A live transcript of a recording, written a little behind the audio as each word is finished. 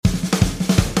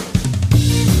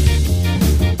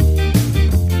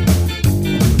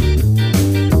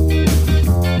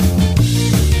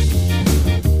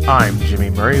I'm Jimmy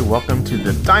Murray. Welcome to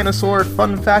the Dinosaur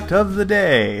Fun Fact of the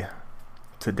Day.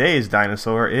 Today's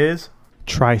dinosaur is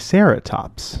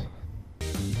Triceratops.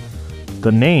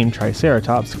 The name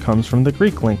Triceratops comes from the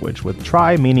Greek language, with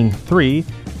tri meaning three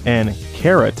and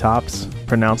keratops,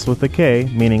 pronounced with a K,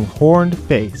 meaning horned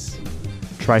face.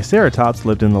 Triceratops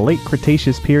lived in the late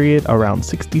Cretaceous period around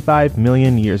 65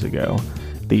 million years ago.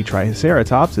 The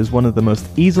Triceratops is one of the most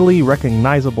easily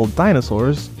recognizable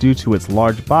dinosaurs due to its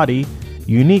large body,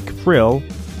 unique frill,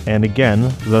 and again,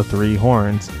 the three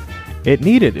horns. It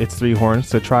needed its three horns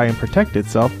to try and protect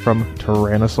itself from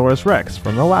Tyrannosaurus rex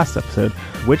from the last episode,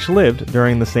 which lived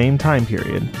during the same time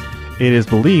period. It is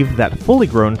believed that fully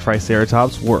grown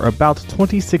Triceratops were about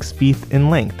 26 feet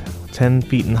in length, 10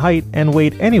 feet in height, and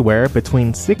weighed anywhere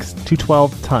between 6 to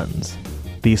 12 tons.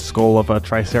 The skull of a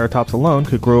Triceratops alone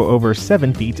could grow over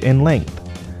 7 feet in length.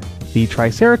 The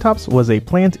Triceratops was a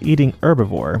plant-eating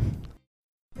herbivore.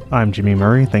 I'm Jimmy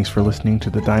Murray. Thanks for listening to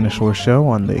The Dinosaur Show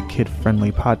on the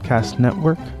Kid-Friendly Podcast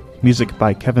Network. Music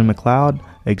by Kevin MacLeod.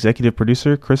 Executive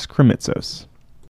producer Chris Kremitzos.